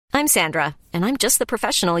I'm Sandra, and I'm just the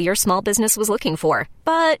professional your small business was looking for.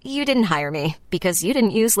 But you didn't hire me because you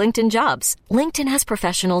didn't use LinkedIn Jobs. LinkedIn has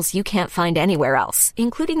professionals you can't find anywhere else,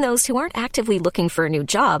 including those who aren't actively looking for a new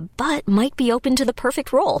job, but might be open to the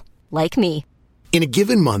perfect role, like me. In a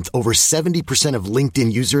given month, over 70% of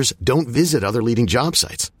LinkedIn users don't visit other leading job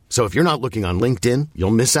sites. So if you're not looking on LinkedIn,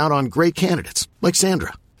 you'll miss out on great candidates like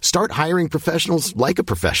Sandra. Start hiring professionals like a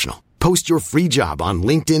professional. Post your free job on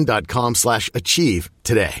linkedin.com/achieve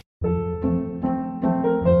today.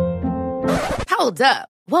 Hold up.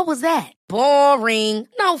 What was that? Boring.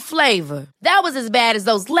 No flavor. That was as bad as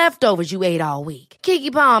those leftovers you ate all week.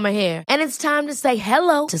 Keke Palmer here. And it's time to say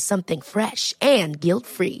hello to something fresh and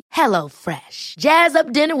guilt-free. Hello Fresh. Jazz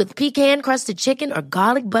up dinner with pecan-crusted chicken or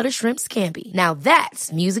garlic butter shrimp scampi. Now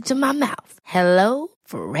that's music to my mouth. Hello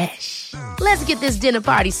Fresh. Let's get this dinner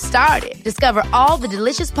party started. Discover all the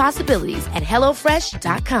delicious possibilities at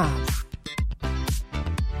HelloFresh.com.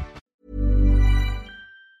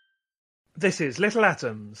 This is Little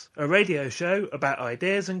Atoms, a radio show about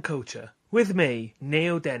ideas and culture, with me,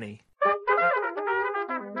 Neil Denny.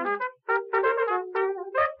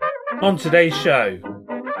 On today's show,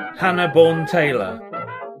 Hannah Bourne-Taylor,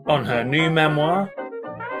 on her new memoir,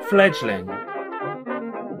 Fledgling.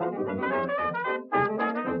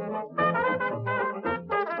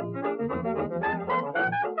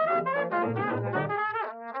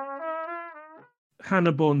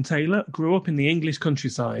 Hannah Bourne-Taylor grew up in the English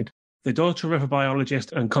countryside, the daughter of a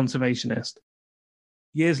biologist and conservationist.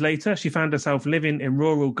 Years later, she found herself living in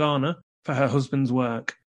rural Ghana for her husband's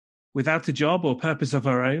work. Without a job or purpose of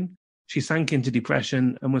her own, she sank into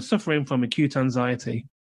depression and was suffering from acute anxiety.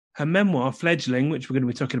 Her memoir, Fledgling, which we're going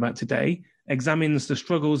to be talking about today, examines the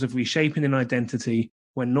struggles of reshaping an identity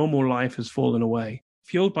when normal life has fallen away.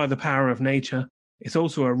 Fueled by the power of nature, it's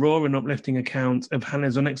also a raw and uplifting account of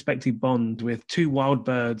Hannah's unexpected bond with two wild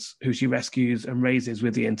birds who she rescues and raises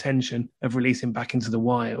with the intention of releasing back into the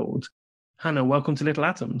wild. Hannah, welcome to Little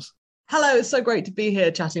Atoms. Hello, it's so great to be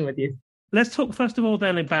here chatting with you. Let's talk first of all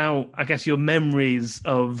then about, I guess, your memories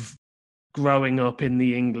of growing up in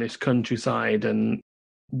the English countryside and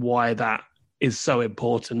why that is so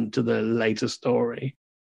important to the later story.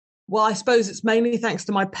 Well, I suppose it's mainly thanks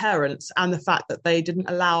to my parents and the fact that they didn't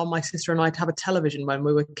allow my sister and I to have a television when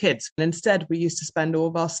we were kids. And instead, we used to spend all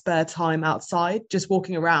of our spare time outside, just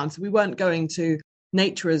walking around. So we weren't going to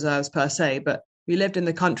nature reserves per se, but we lived in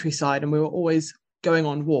the countryside and we were always going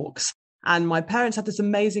on walks. And my parents had this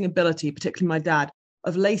amazing ability, particularly my dad,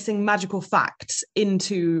 of lacing magical facts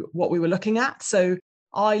into what we were looking at. So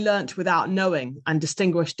I learnt without knowing and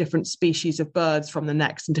distinguished different species of birds from the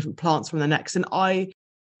next and different plants from the next. And I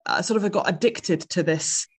sort of got addicted to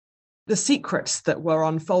the secrets that were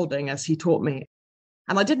unfolding as he taught me.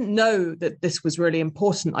 And I didn't know that this was really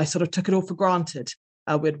important. I sort of took it all for granted.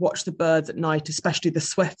 We'd watch the birds at night, especially the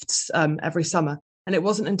swifts, every summer. And it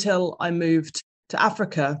wasn't until I moved to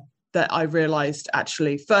Africa that I realized,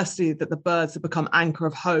 actually, firstly, that the birds had become anchor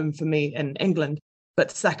of home for me in England. But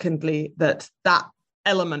secondly, that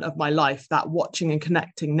element of my life, that watching and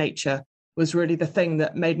connecting nature, was really the thing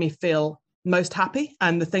that made me feel most happy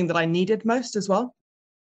and the thing that I needed most as well.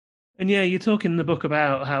 And yeah, you talk in the book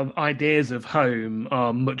about how ideas of home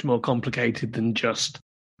are much more complicated than just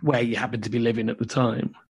where you happen to be living at the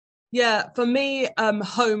time. Yeah, for me,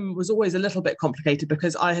 home was always a little bit complicated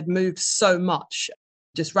because I had moved so much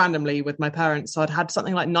just randomly with my parents. So I'd had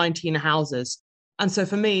something like 19 houses. And so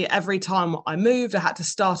for me, every time I moved, I had to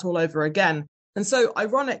start all over again. And so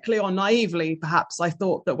ironically or naively, perhaps, I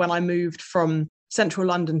thought that when I moved from central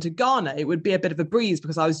London to Ghana, it would be a bit of a breeze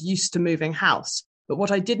because I was used to moving house. But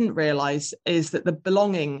what I didn't realize is that the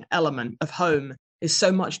belonging element of home is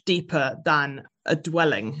so much deeper than a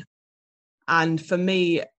dwelling. And for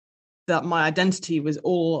me, that my identity was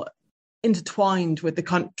all intertwined with the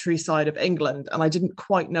countryside of England, and I didn't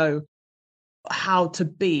quite know how to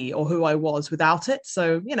be or who I was without it.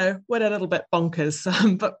 So, went a little bit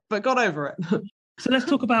bonkers, but got over it. So let's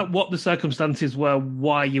talk about what the circumstances were,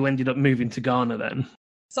 why you ended up moving to Ghana then.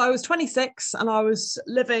 So I was 26 and I was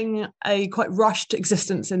living a quite rushed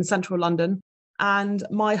existence in central London. And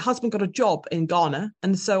my husband got a job in Ghana.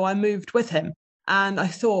 And so I moved with him. And I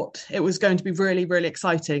thought it was going to be really, really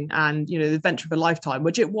exciting and, the adventure of a lifetime,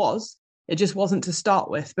 which it was. It just wasn't to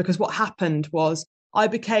start with, because what happened was I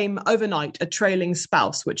became overnight a trailing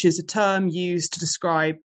spouse, which is a term used to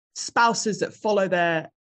describe spouses that follow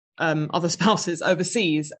their other spouses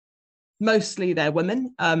overseas. Mostly they're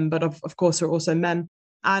women, but of course there are also men.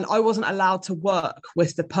 And I wasn't allowed to work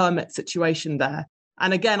with the permit situation there.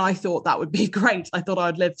 And again, I thought that would be great. I thought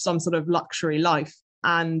I'd live some sort of luxury life.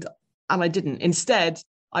 And I didn't. Instead,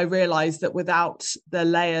 I realized that without the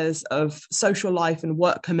layers of social life and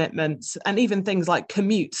work commitments, and even things like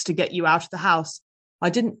commutes to get you out of the house, I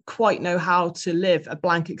didn't quite know how to live a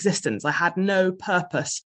blank existence. I had no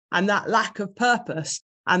purpose. And that lack of purpose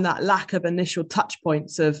and that lack of initial touch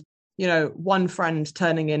points of, one friend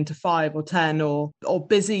turning into 5 or 10 or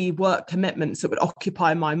busy work commitments that would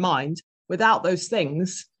occupy my mind, without those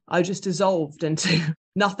things, I just dissolved into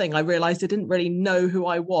nothing. I realized I didn't really know who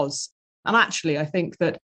I was. And actually, I think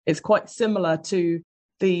that it's quite similar to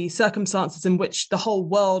the circumstances in which the whole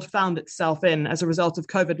world found itself in as a result of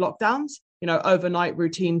COVID lockdowns, overnight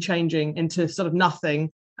routine changing into sort of nothing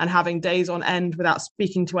and having days on end without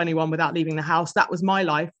speaking to anyone, without leaving the house. That was my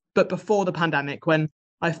life. But before the pandemic, when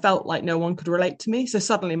I felt like no one could relate to me. So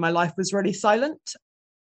suddenly my life was really silent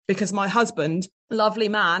because my husband, lovely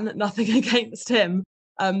man, nothing against him,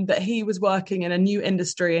 that he was working in a new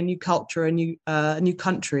industry, a new culture, a new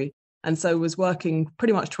country. And so was working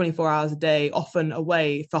pretty much 24 hours a day, often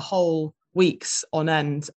away for whole weeks on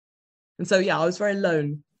end. And so, I was very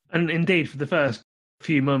alone. And indeed, for the first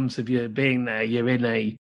few months of you being there, you're in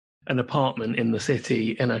an apartment in the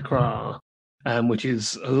city in Accra, which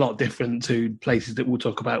is a lot different to places that we'll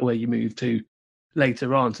talk about where you moved to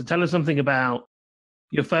later on. So tell us something about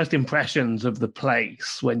your first impressions of the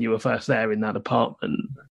place when you were first there in that apartment.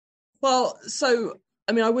 Well,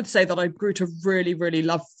 I would say that I grew to really, really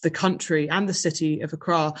love the country and the city of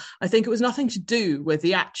Accra. I think it was nothing to do with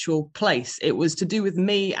the actual place. It was to do with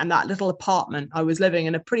me and that little apartment. I was living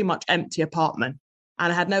in a pretty much empty apartment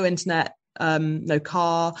and I had no internet, no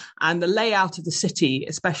car. And the layout of the city,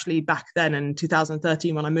 especially back then in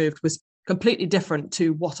 2013 when I moved, was completely different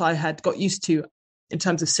to what I had got used to in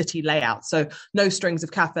terms of city layout. So no strings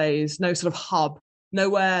of cafes, no sort of hub,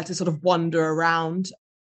 nowhere to sort of wander around.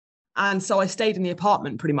 And so I stayed in the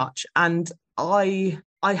apartment pretty much. And I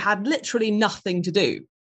had literally nothing to do.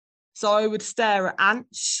 So I would stare at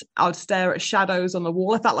ants. I would stare at shadows on the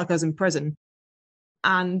wall. I felt like I was in prison.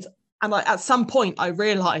 And at some point, I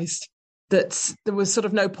realized that there was sort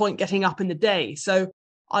of no point getting up in the day. So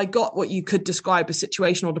I got what you could describe as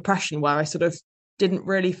situational depression, where I sort of didn't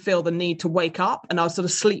really feel the need to wake up. And I would sort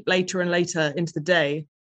of sleep later and later into the day.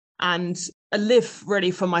 And live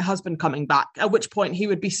really for my husband coming back, at which point he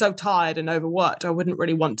would be so tired and overworked. I wouldn't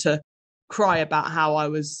really want to cry about how I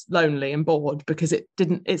was lonely and bored because it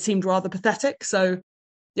seemed rather pathetic. So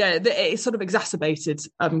it sort of exacerbated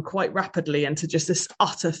quite rapidly into just this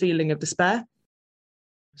utter feeling of despair.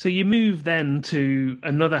 So you moved then to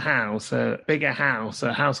another house, a bigger house,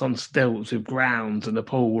 a house on stilts with grounds and a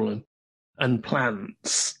pool and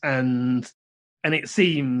plants. And it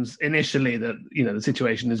seems initially that, the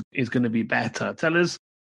situation is going to be better. Tell us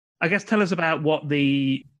about what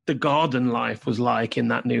the garden life was like in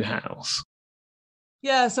that new house.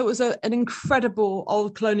 Yeah, so it was an incredible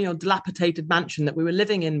old colonial dilapidated mansion that we were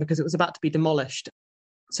living in because it was about to be demolished.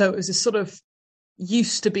 So it was this sort of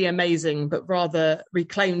used to be amazing, but rather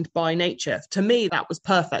reclaimed by nature. To me, that was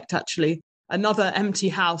perfect, actually. Another empty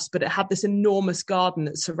house, but it had this enormous garden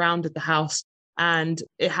that surrounded the house. And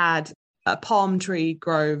it had palm tree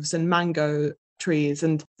groves and mango trees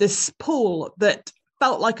and this pool that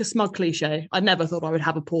felt like a smug cliche. I never thought I would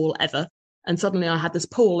have a pool ever. And suddenly I had this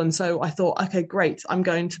pool. And so I thought, okay, great. I'm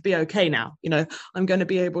going to be okay now. I'm going to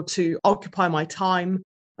be able to occupy my time.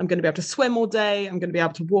 I'm going to be able to swim all day. I'm going to be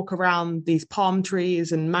able to walk around these palm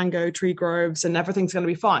trees and mango tree groves and everything's going to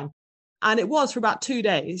be fine. And it was for about 2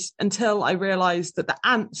 days until I realized that the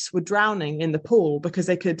ants were drowning in the pool because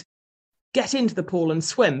they could get into the pool and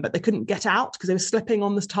swim, but they couldn't get out because they were slipping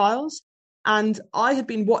on the tiles. And I had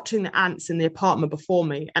been watching the ants in the apartment before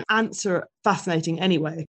me, and ants are fascinating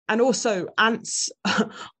anyway. And also ants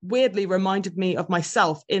weirdly reminded me of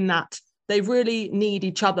myself in that they really need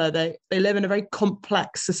each other. They live in a very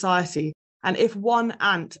complex society. And if one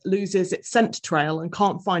ant loses its scent trail and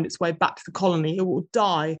can't find its way back to the colony, it will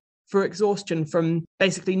die for exhaustion from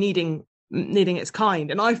basically needing its kind.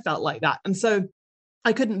 And I felt like that. And so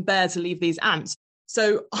I couldn't bear to leave these ants.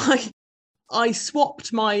 So I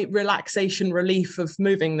swapped my relaxation relief of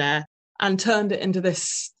moving there and turned it into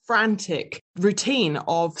this frantic routine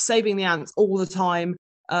of saving the ants all the time,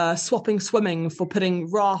 swapping swimming for putting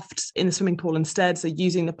rafts in the swimming pool instead, so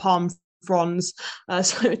using the palm fronds.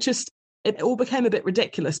 So it all became a bit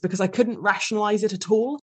ridiculous because I couldn't rationalize it at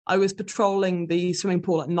all. I was patrolling the swimming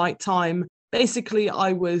pool at nighttime. Basically,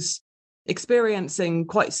 I was experiencing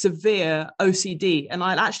quite severe OCD, and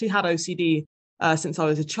I'd actually had OCD since I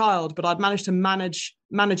was a child, but I'd managed to manage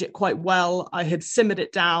it quite well. I had simmered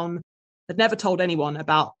it down. I'd never told anyone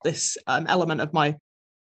about this element of my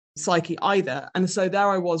psyche either. And so there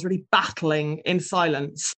I was really battling in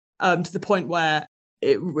silence to the point where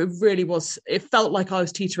it really was, it felt like I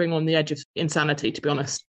was teetering on the edge of insanity, to be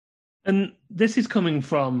honest. And this is coming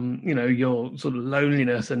from, your sort of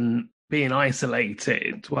loneliness and being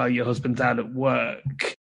isolated while your husband's out at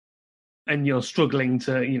work, and you're struggling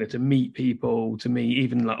to meet people, to meet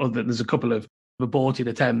even there's a couple of aborted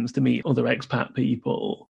attempts to meet other expat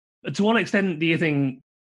people. To what extent do you think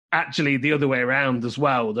actually the other way around as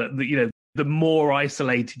well, that the more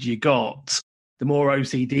isolated you got, the more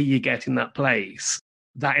OCD you get in that place,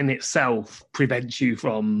 that in itself prevents you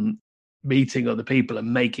from meeting other people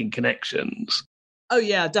and making connections? Oh,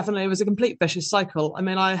 yeah, definitely. It was a complete vicious cycle. I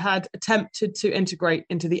mean, I had attempted to integrate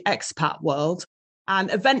into the expat world,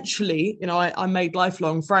 and eventually, I made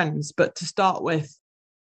lifelong friends. But to start with,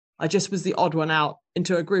 I just was the odd one out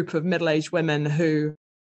into a group of middle-aged women who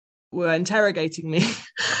were interrogating me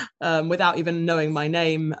without even knowing my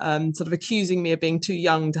name, sort of accusing me of being too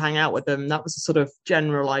young to hang out with them. That was the sort of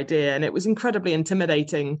general idea. And it was incredibly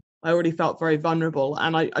intimidating. I already felt very vulnerable,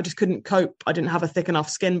 and I just couldn't cope. I didn't have a thick enough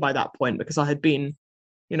skin by that point, because I had been,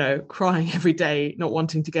 crying every day, not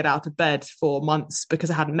wanting to get out of bed for months because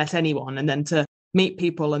I hadn't met anyone. And then to meet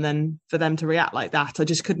people and then for them to react like that, I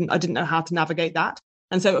didn't know how to navigate that.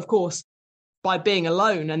 And so, of course, by being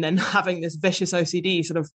alone and then having this vicious OCD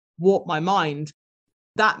sort of warp my mind,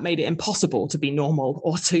 that made it impossible to be normal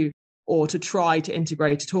or to try to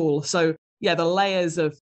integrate at all. So yeah, the layers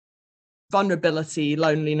of vulnerability,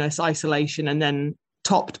 loneliness, isolation, and then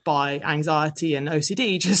topped by anxiety and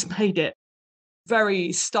OCD just made it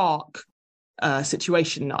very stark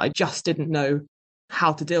situation that I just didn't know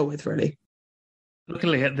how to deal with, really.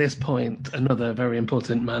 Luckily, at this point, another very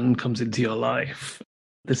important man comes into your life.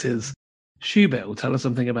 This is Shubil. Tell us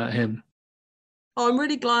something about him. Oh, I'm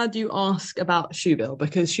really glad you asked about Shubil,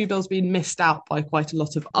 because Shubil's been missed out by quite a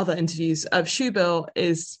lot of other interviews. Shubil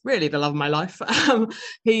is really the love of my life.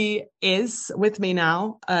 He is with me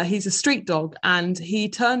now. He's a street dog, and he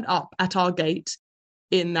turned up at our gate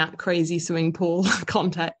in that crazy swimming pool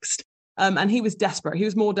context. And he was desperate. He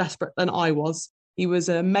was more desperate than I was. He was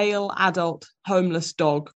a male, adult, homeless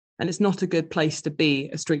dog, and it's not a good place to be,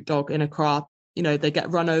 a street dog in Accra. They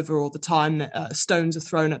get run over all the time. Stones are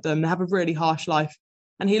thrown at them. They have a really harsh life.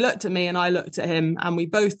 And he looked at me and I looked at him, and we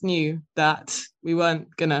both knew that we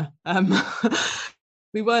weren't going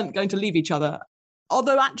to leave each other.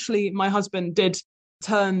 Although actually my husband did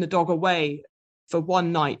turn the dog away for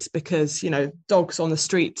one night because, dogs on the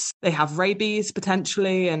streets, they have rabies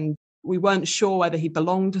potentially, and we weren't sure whether he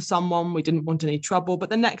belonged to someone. We didn't want any trouble. But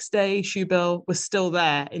the next day, Shubil was still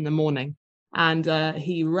there in the morning. And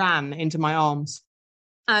he ran into my arms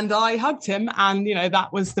and I hugged him. And,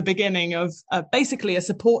 that was the beginning of basically a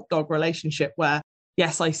support dog relationship where,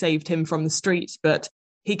 yes, I saved him from the streets, but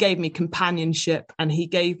he gave me companionship, and he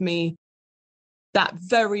gave me that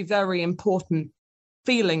very, very important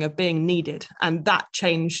feeling of being needed. And that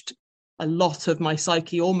changed a lot of my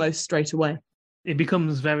psyche almost straight away. He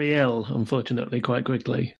becomes very ill, unfortunately, quite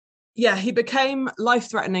quickly. Yeah, he became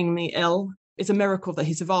life-threateningly ill. It's a miracle that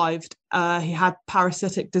he survived. He had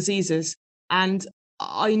parasitic diseases. And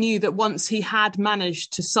I knew that once he had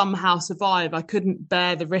managed to somehow survive, I couldn't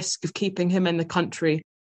bear the risk of keeping him in the country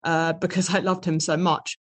because I loved him so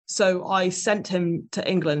much. So I sent him to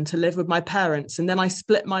England to live with my parents. And then I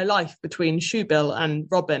split my life between Shubil and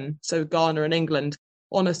Robin, so Ghana and England,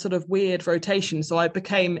 on a sort of weird rotation. So I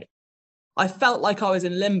felt like I was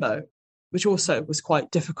in limbo, which also was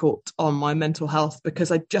quite difficult on my mental health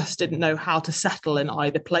because I just didn't know how to settle in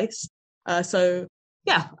either place. The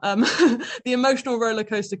emotional roller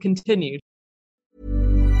coaster continued.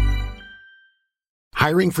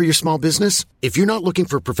 Hiring for your small business? If you're not looking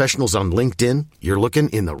for professionals on LinkedIn, you're looking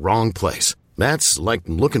in the wrong place. That's like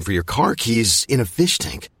looking for your car keys in a fish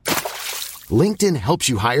tank. LinkedIn helps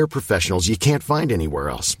you hire professionals you can't find anywhere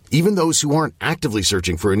else, even those who aren't actively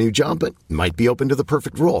searching for a new job but might be open to the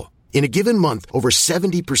perfect role. In a given month, over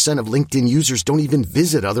 70% of LinkedIn users don't even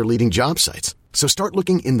visit other leading job sites. So start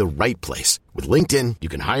looking in the right place. With LinkedIn, you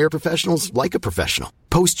can hire professionals like a professional.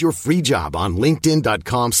 Post your free job on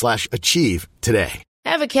linkedin.com/achieve today.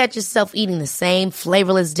 Ever catch yourself eating the same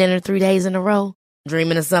flavorless dinner 3 days in a row?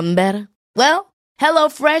 Dreaming of something better? Well,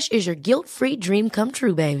 HelloFresh is your guilt-free dream come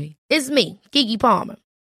true, baby. It's me, Keke Palmer.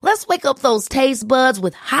 Let's wake up those taste buds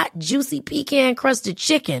with hot, juicy pecan-crusted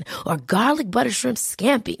chicken or garlic butter shrimp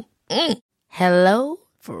scampi. Hello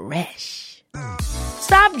Fresh.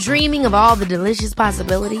 Stop dreaming of all the delicious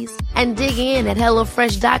possibilities and dig in at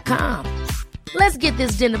HelloFresh.com. Let's get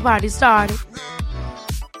this dinner party started.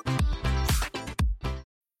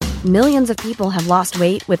 Millions of people have lost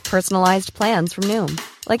weight with personalized plans from Noom.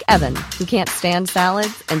 Like Evan, who can't stand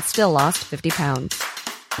salads and still lost 50 pounds.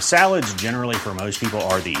 Salads generally for most people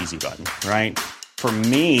are the easy button, right? For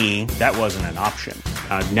me, that wasn't an option.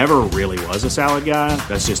 I never really was a salad guy.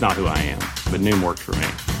 That's just not who I am. But Noom worked for me.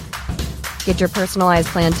 Get your personalized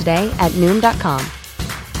plan today at Noom.com.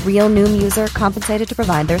 Real Noom user compensated to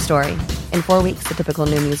provide their story. In 4 weeks, the typical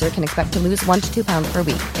Noom user can expect to lose 1 to 2 pounds per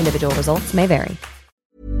week. Individual results may vary.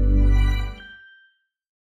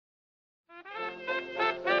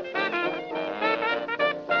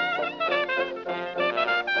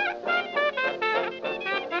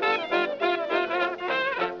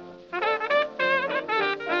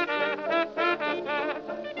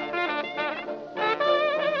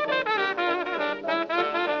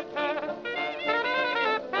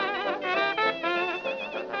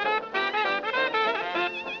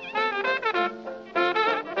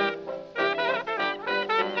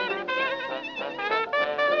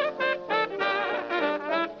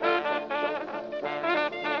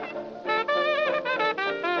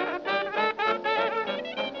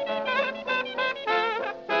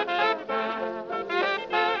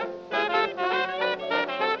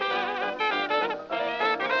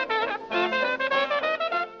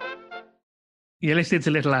 You're listening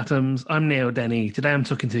to Little Atoms. I'm Neil Denny. Today I'm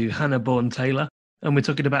talking to Hannah Bourne-Taylor, and we're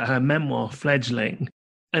talking about her memoir, Fledgling.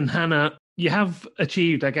 And Hannah, you have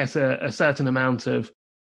achieved, I guess, a certain amount of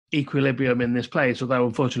equilibrium in this place, although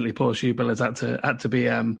unfortunately poor Schubel has had to be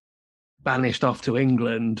banished off to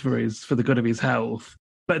England for the good of his health.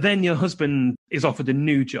 But then your husband is offered a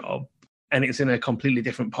new job, and it's in a completely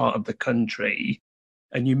different part of the country,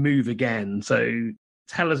 and you move again. So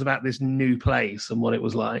tell us about this new place and what it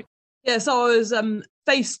was like. Yeah, so I was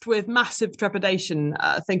faced with massive trepidation,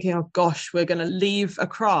 thinking, oh gosh, we're going to leave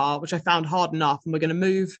Accra, which I found hard enough, and we're going to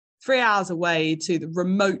move 3 hours away to the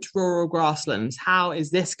remote rural grasslands. How is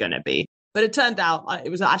this going to be? But it turned out it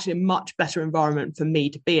was actually a much better environment for me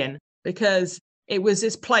to be in, because it was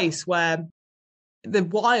this place where the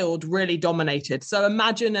wild really dominated. So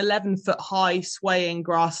imagine 11-foot high swaying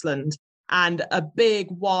grassland and a big,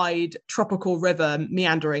 wide tropical river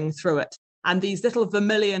meandering through it. And these little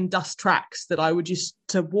vermilion dust tracks that I would used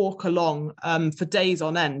to walk along for days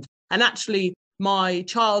on end. And actually, my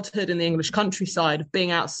childhood in the English countryside, of being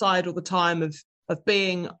outside all the time, of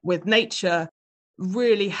being with nature,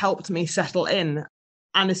 really helped me settle in,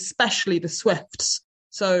 and especially the swifts.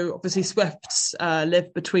 So obviously swifts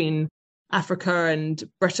live between Africa and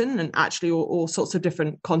Britain, and actually all sorts of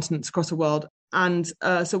different continents across the world. And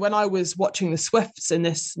so when I was watching the swifts in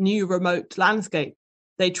this new remote landscape,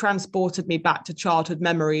 they transported me back to childhood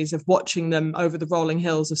memories of watching them over the rolling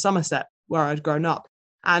hills of Somerset, where I'd grown up.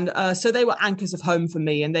 And so they were anchors of home for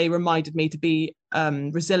me, and they reminded me to be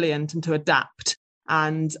resilient and to adapt.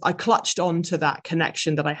 And I clutched onto that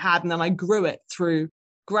connection that I had, and then I grew it through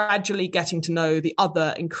gradually getting to know the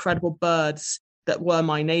other incredible birds that were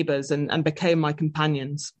my neighbours and became my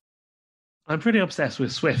companions. I'm pretty obsessed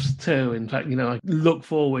with swifts too. In fact, I look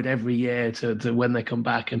forward every year to when they come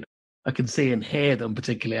back, and I can see and hear them,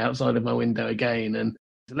 particularly outside of my window again. And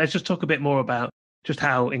let's just talk a bit more about just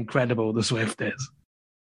how incredible the swift is.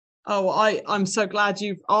 Oh, I'm so glad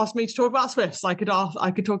you've asked me to talk about swifts. I could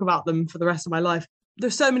talk about them for the rest of my life.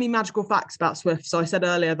 There's so many magical facts about swifts. So I said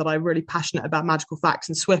earlier that I'm really passionate about magical facts,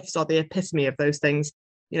 and swifts are the epitome of those things.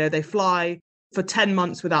 They fly for 10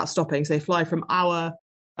 months without stopping. So they fly from our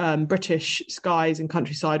British skies and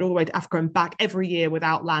countryside all the way to Africa and back every year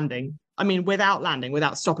without landing. I mean, without landing,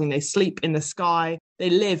 without stopping. They sleep in the sky.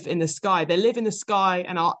 They live in the sky. They live in the sky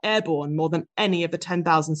and are airborne more than any of the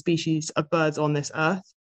 10,000 species of birds on this earth.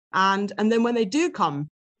 And then when they do come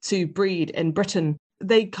to breed in Britain,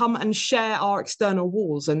 they come and share our external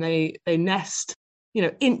walls, and they nest,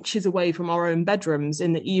 inches away from our own bedrooms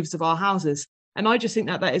in the eaves of our houses. And I just think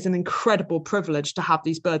that is an incredible privilege to have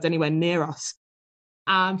these birds anywhere near us.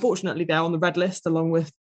 And fortunately, they're on the red list along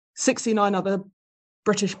with 69 other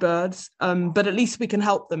British birds, but at least we can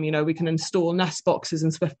help them. We can install nest boxes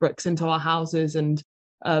and swift bricks into our houses and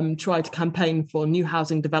try to campaign for new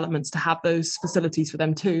housing developments to have those facilities for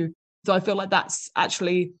them too. So I feel like that's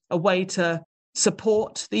actually a way to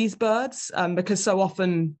support these birds, because so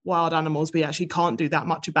often wild animals we actually can't do that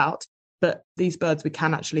much about, but these birds we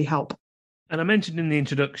can actually help. And I mentioned in the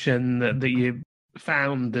introduction that you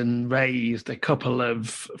found and raised a couple of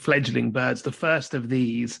fledgling birds. The first of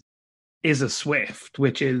these is a swift,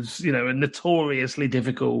 which is, a notoriously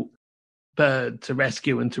difficult bird to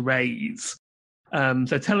rescue and to raise.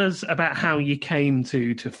 So tell us about how you came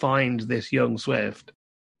to find this young swift.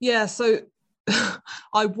 Yeah, so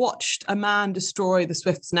I watched a man destroy the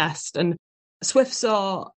swift's nest, and swifts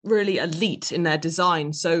are really elite in their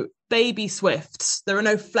design. So baby swifts, there are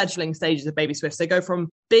no fledgling stages of baby swifts. They go from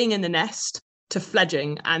being in the nest to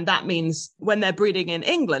fledging. And that means when they're breeding in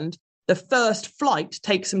England, the first flight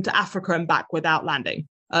takes them to Africa and back without landing.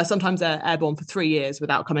 Sometimes they're airborne for 3 years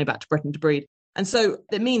without coming back to Britain to breed. And so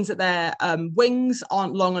it means that their wings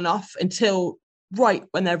aren't long enough until right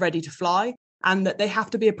when they're ready to fly, and that they have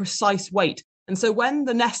to be a precise weight. And so when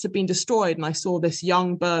the nest had been destroyed and I saw this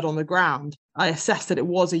young bird on the ground, I assessed that it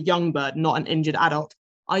was a young bird, not an injured adult.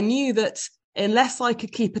 I knew that unless I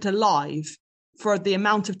could keep it alive for the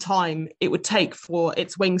amount of time it would take for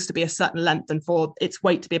its wings to be a certain length and for its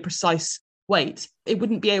weight to be a precise weight, it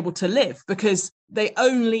wouldn't be able to live, because they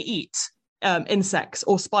only eat insects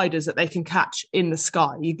or spiders that they can catch in the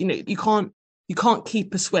sky. You can't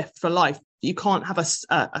keep a swift for life. You can't have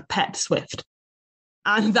a pet swift.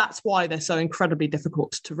 And that's why they're so incredibly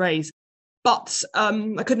difficult to raise. But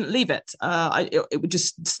I couldn't leave it. It would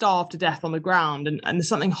just starve to death on the ground. And there's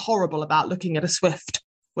something horrible about looking at a swift.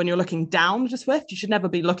 When you're looking down at a swift, you should never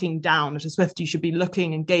be looking down at a swift. You should be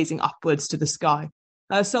looking and gazing upwards to the sky.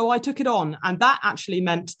 So I took it on. And that actually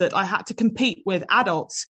meant that I had to compete with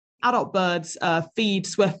adults. Adult birds feed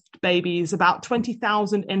swift babies about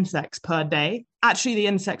 20,000 insects per day. Actually, the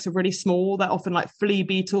insects are really small. They're often like flea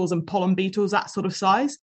beetles and pollen beetles, that sort of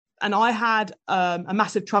size. And I had a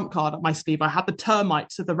massive trump card up my sleeve. I had the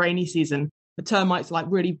termites of the rainy season. The termites are like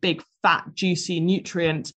really big, fat, juicy,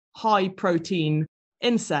 nutrient, high protein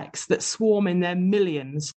insects that swarm in their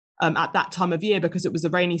millions at that time of year because it was the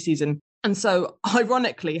rainy season. And so,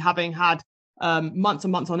 ironically, having had months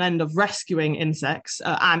and months on end of rescuing insects,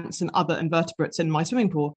 ants and other invertebrates in my swimming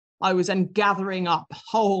pool, I was then gathering up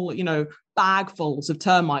whole, bagfuls of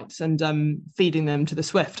termites and feeding them to the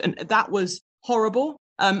swift. And that was horrible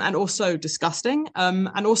and also disgusting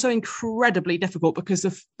and also incredibly difficult because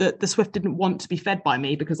the swift didn't want to be fed by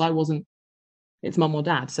me because I wasn't its mum or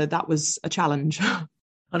dad. So that was a challenge.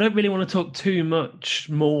 I don't really want to talk too much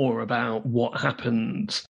more about what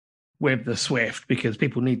happened with the swift because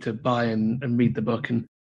people need to buy and read the book and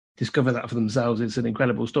discover that for themselves. It's an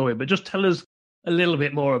incredible story. But just tell us a little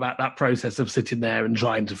bit more about that process of sitting there and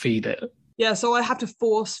trying to feed it. Yeah, so I had to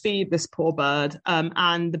force feed this poor bird.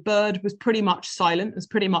 And the bird was pretty much silent, was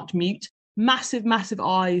pretty much mute. Massive, massive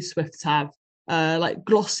eyes swifts have, like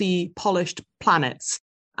glossy, polished planets.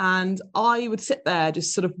 And I would sit there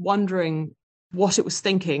just sort of wondering what it was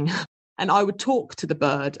thinking. And I would talk to the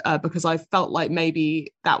bird because I felt like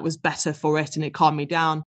maybe that was better for it and it calmed me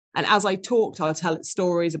down. And as I talked, I would tell it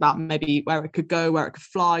stories about maybe where it could go, where it could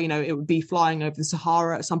fly. It would be flying over the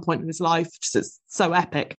Sahara at some point in its life, which is so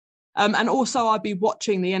epic. And also I'd be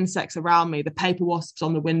watching the insects around me, the paper wasps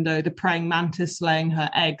on the window, the praying mantis laying her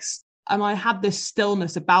eggs. And I had this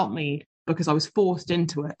stillness about me because I was forced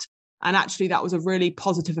into it. And actually that was a really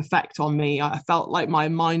positive effect on me. I felt like my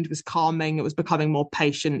mind was calming. It was becoming more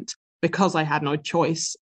patient because I had no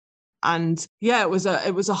choice. And yeah, it was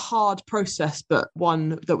a hard process, but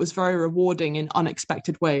one that was very rewarding in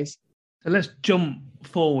unexpected ways. So let's jump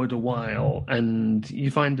forward a while and you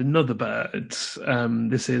find another bird.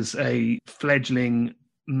 This is a fledgling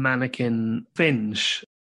mannequin finch.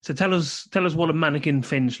 So tell us what a mannequin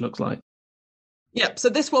finch looks like. Yep. So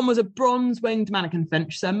this one was a bronze-winged mannequin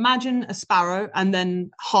finch. So imagine a sparrow and then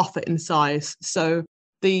half it in size. So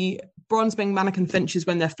the bronze-winged mannequin finches,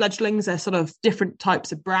 when they're fledglings, they're sort of different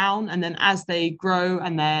types of brown. And then as they grow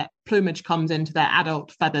and their plumage comes into their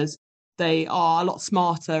adult feathers, they are a lot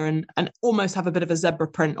smarter and almost have a bit of a zebra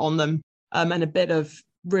print on them and a bit of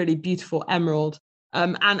really beautiful emerald.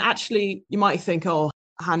 And actually, you might think, oh,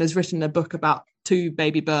 Hannah's written a book about two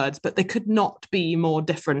baby birds, but they could not be more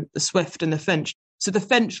different, the swift and the finch. So the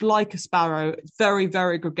finch, like a sparrow, very,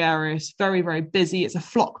 very gregarious, very, very busy. It's a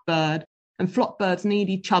flock bird. And flock birds need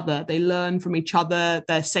each other. They learn from each other.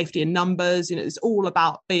 There's safety in numbers. It's all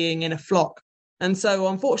about being in a flock. And so,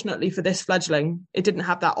 unfortunately for this fledgling, it didn't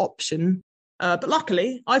have that option. But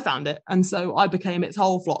luckily, I found it. And so I became its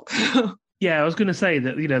whole flock. Yeah, I was going to say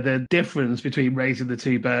that, the difference between raising the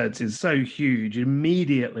two birds is so huge.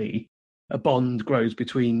 Immediately, a bond grows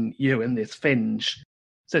between you and this finch.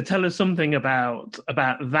 So tell us something about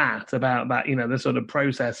that, the sort of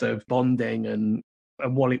process of bonding and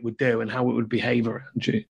what it would do and how it would behave around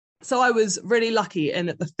you. So I was really lucky in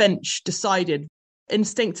that the finch decided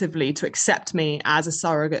instinctively to accept me as a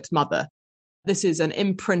surrogate mother. This is an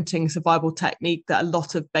imprinting survival technique that a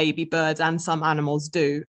lot of baby birds and some animals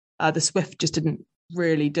do. The swift just didn't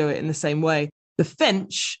really do it in the same way. The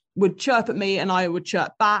finch would chirp at me and I would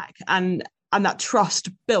chirp back, and that trust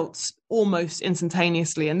built almost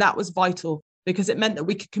instantaneously. And that was vital because it meant that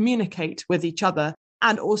we could communicate with each other.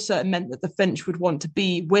 And also it meant that the finch would want to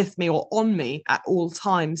be with me or on me at all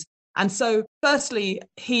times. And so firstly,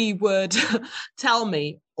 he would tell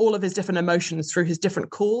me all of his different emotions through his different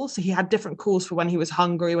calls. So he had different calls for when he was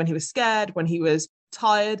hungry, when he was scared, when he was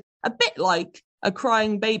tired, a bit like a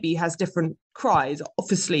crying baby has different cries,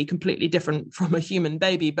 obviously completely different from a human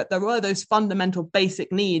baby, but there were those fundamental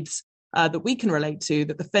basic needs that we can relate to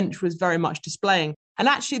that the finch was very much displaying. And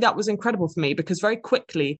actually that was incredible for me because very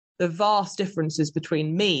quickly the vast differences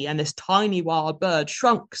between me and this tiny wild bird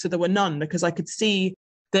shrunk, so there were none, because I could see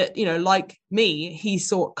that, you know, like me, he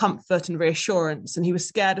sought comfort and reassurance, and he was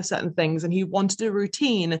scared of certain things, and he wanted a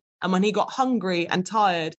routine. And when he got hungry and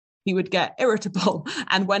tired, he would get irritable.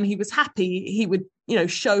 And when he was happy, he would, you know,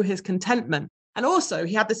 show his contentment. And also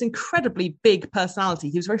he had this incredibly big personality.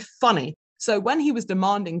 He was very funny. So when he was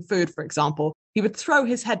demanding food, for example, he would throw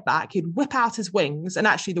his head back, he'd whip out his wings. And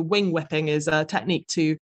actually the wing whipping is a technique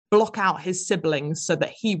to block out his siblings so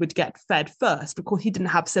that he would get fed first. Of course, he didn't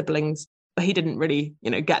have siblings, but he didn't really, you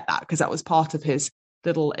know, get that because that was part of his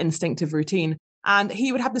little instinctive routine. And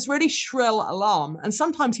he would have this really shrill alarm. And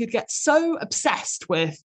sometimes he'd get so obsessed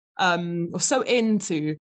with or so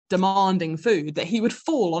into demanding food that he would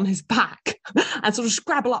fall on his back and sort of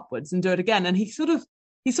scrabble upwards and do it again. And he sort of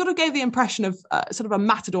gave the impression of sort of a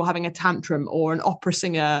matador having a tantrum or an opera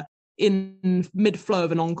singer in mid-flow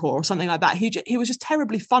of an encore or something like that. He was just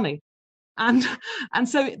terribly funny. And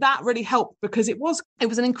so that really helped because it was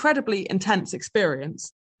an incredibly intense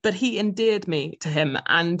experience, but he endeared me to him.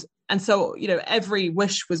 And so, you know, every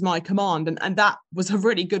wish was my command. And that was a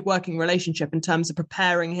really good working relationship in terms of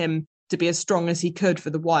preparing him to be as strong as he could for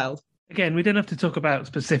the wild. Again, we don't have to talk about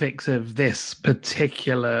specifics of this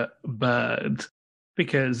particular bird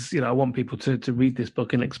because, you know, I want people to read this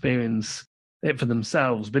book and experience it for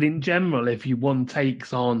themselves. But in general, if one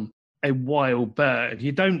takes on a wild bird,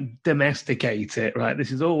 you don't domesticate it, right?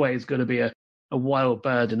 This is always going to be a wild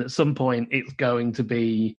bird. And at some point it's going to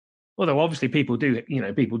be, although obviously people do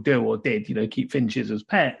or did, you know, keep finches as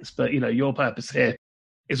pets, but, you know, your purpose here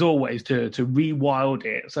is always to rewild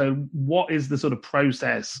it. So what is the sort of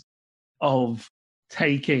process of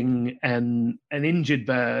taking an injured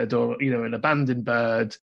bird or, you know, an abandoned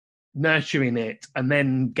bird, nurturing it, and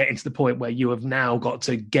then getting to the point where you have now got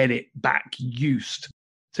to get it back used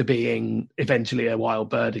to being eventually a wild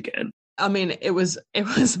bird again? I mean, it was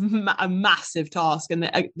a massive task, and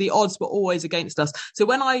the odds were always against us. So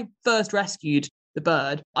when I first rescued the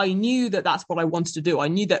bird, I knew that that's what I wanted to do. I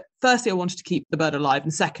knew that firstly, I wanted to keep the bird alive,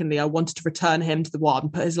 and secondly, I wanted to return him to the wild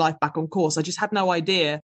and put his life back on course. I just had no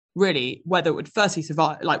idea really whether it would firstly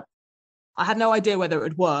survive. Like, I had no idea whether it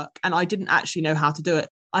would work, and I didn't actually know how to do it.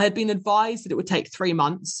 I had been advised that it would take 3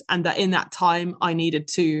 months, and that in that time I needed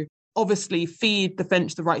to obviously feed the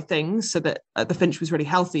finch the right things so that the finch was really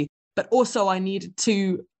healthy. But also I needed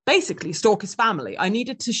to basically stalk his family. I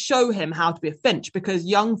needed to show him how to be a finch, because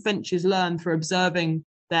young finches learn through observing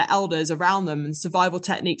their elders around them, and survival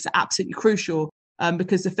techniques are absolutely crucial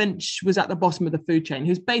because the finch was at the bottom of the food chain.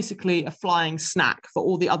 He was basically a flying snack for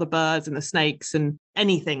all the other birds and the snakes and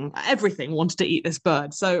everything wanted to eat this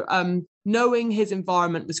bird. So knowing his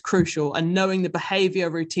environment was crucial, and knowing the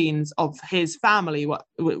behavior routines of his family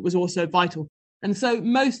was also vital. And so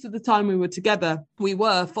most of the time we were together, we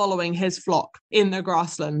were following his flock in the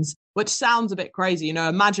grasslands, which sounds a bit crazy. You know,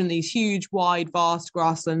 imagine these huge, wide, vast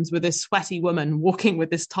grasslands with this sweaty woman walking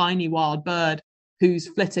with this tiny wild bird who's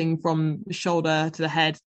flitting from the shoulder to the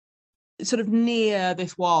head, sort of near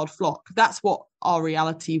this wild flock. That's what our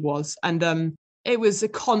reality was. And it was a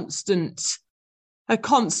constant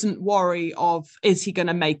worry of, is he going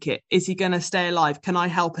to make it? Is he going to stay alive? Can I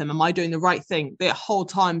help him? Am I doing the right thing? The whole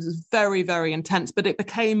time was very, very intense, but it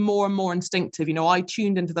became more and more instinctive. You know, I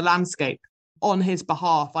tuned into the landscape on his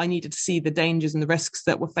behalf. I needed to see the dangers and the risks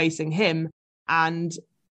that were facing him. And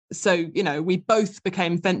so, you know, we both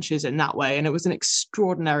became finches in that way. And it was an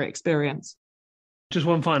extraordinary experience. Just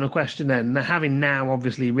one final question then. Having now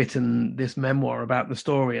obviously written this memoir about the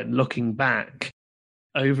story and looking back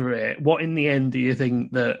over it, what in the end do you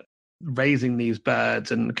think that raising these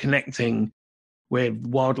birds and connecting with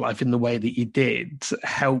wildlife in the way that you did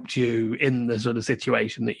helped you in the sort of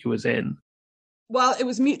situation that you was in? Well, it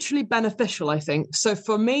was mutually beneficial, I think. So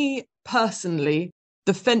for me personally,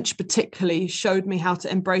 the finch particularly showed me how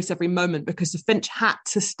to embrace every moment, because the finch had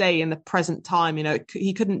to stay in the present time. You know,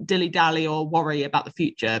 he couldn't dilly-dally or worry about the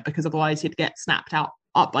future, because otherwise he'd get snapped up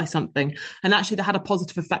by something. And actually that had a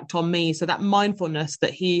positive effect on me. So that mindfulness that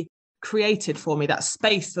he created for me, that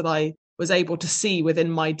space that I was able to see within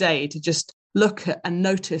my day to just look at and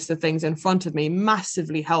notice the things in front of me,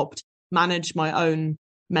 massively helped manage my own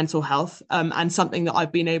mental health, and something that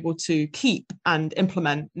I've been able to keep and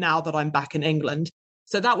implement now that I'm back in England.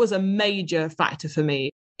 So that was a major factor for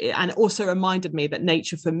me and it also reminded me that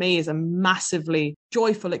nature for me is a massively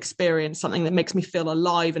joyful experience, something that makes me feel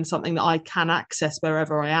alive and something that I can access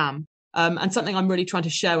wherever I am, and something I'm really trying to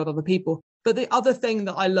share with other people. But the other thing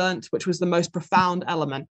that I learned, which was the most profound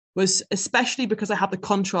element, was especially because I have the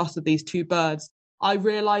contrast of these two birds, I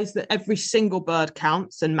realized that every single bird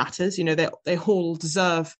counts and matters. You know, they all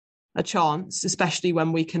deserve a chance, especially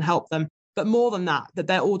when we can help them. But more than that, that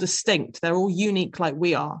they're all distinct. They're all unique like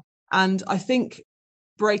we are. And I think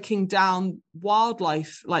breaking down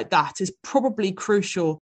wildlife like that is probably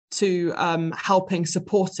crucial to helping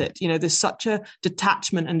support it. You know, there's such a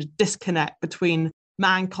detachment and a disconnect between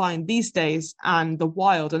mankind these days and the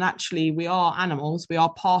wild. And actually, we are animals. We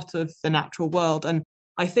are part of the natural world. And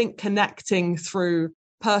I think connecting through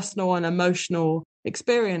personal and emotional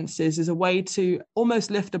experiences is a way to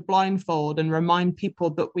almost lift a blindfold and remind people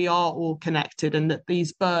that we are all connected and that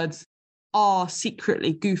these birds are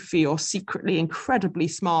secretly goofy or secretly incredibly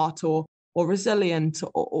smart or resilient,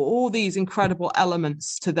 or all these incredible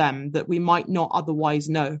elements to them that we might not otherwise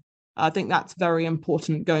know. I think that's very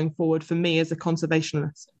important going forward for me as a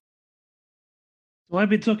conservationist. So I've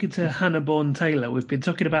been talking to Hannah Bourne-Taylor. We've been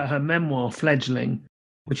talking about her memoir, Fledgling,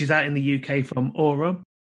 which is out in the UK from Aura.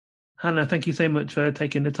 Hannah, thank you so much for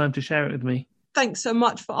taking the time to share it with me. Thanks so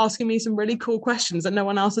much for asking me some really cool questions that no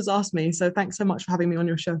one else has asked me. So thanks so much for having me on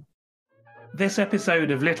your show. This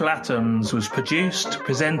episode of Little Atoms was produced,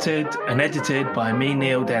 presented and edited by me,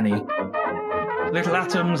 Neil Denny. Little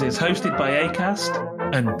Atoms is hosted by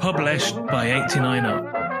Acast and published by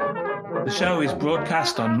 89Up. The show is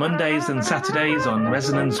broadcast on Mondays and Saturdays on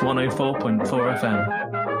Resonance 104.4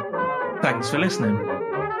 FM. Thanks for listening.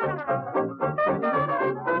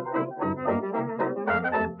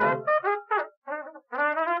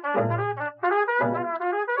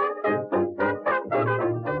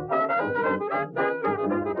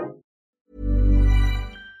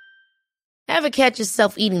 Ever catch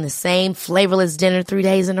yourself eating the same flavorless dinner 3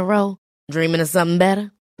 days in a row? Dreaming of something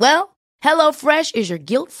better? Well, HelloFresh is your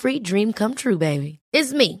guilt-free dream come true, baby.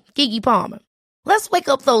 It's me, Keke Palmer. Let's wake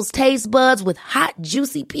up those taste buds with hot,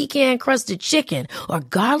 juicy pecan-crusted chicken or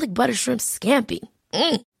garlic butter shrimp scampi.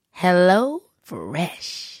 Hello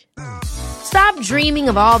Fresh. Stop dreaming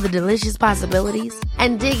of all the delicious possibilities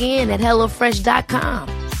and dig in at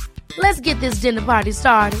HelloFresh.com. Let's get this dinner party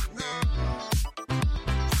started.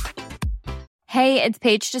 Hey, it's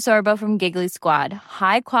Paige DeSorbo from Giggly Squad.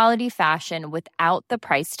 High quality fashion without the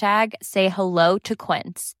price tag. Say hello to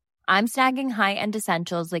Quince. I'm snagging high-end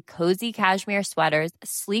essentials like cozy cashmere sweaters,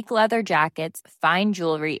 sleek leather jackets, fine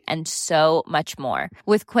jewelry, and so much more.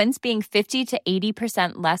 With Quince being 50 to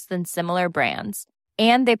 80% less than similar brands.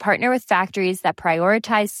 And they partner with factories that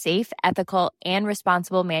prioritize safe, ethical, and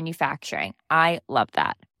responsible manufacturing. I love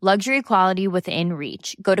that. Luxury quality within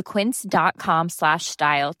reach. Go to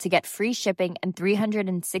quince.com/style to get free shipping and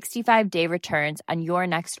 365-day returns on your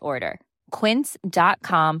next order.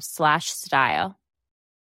 Quince.com/style.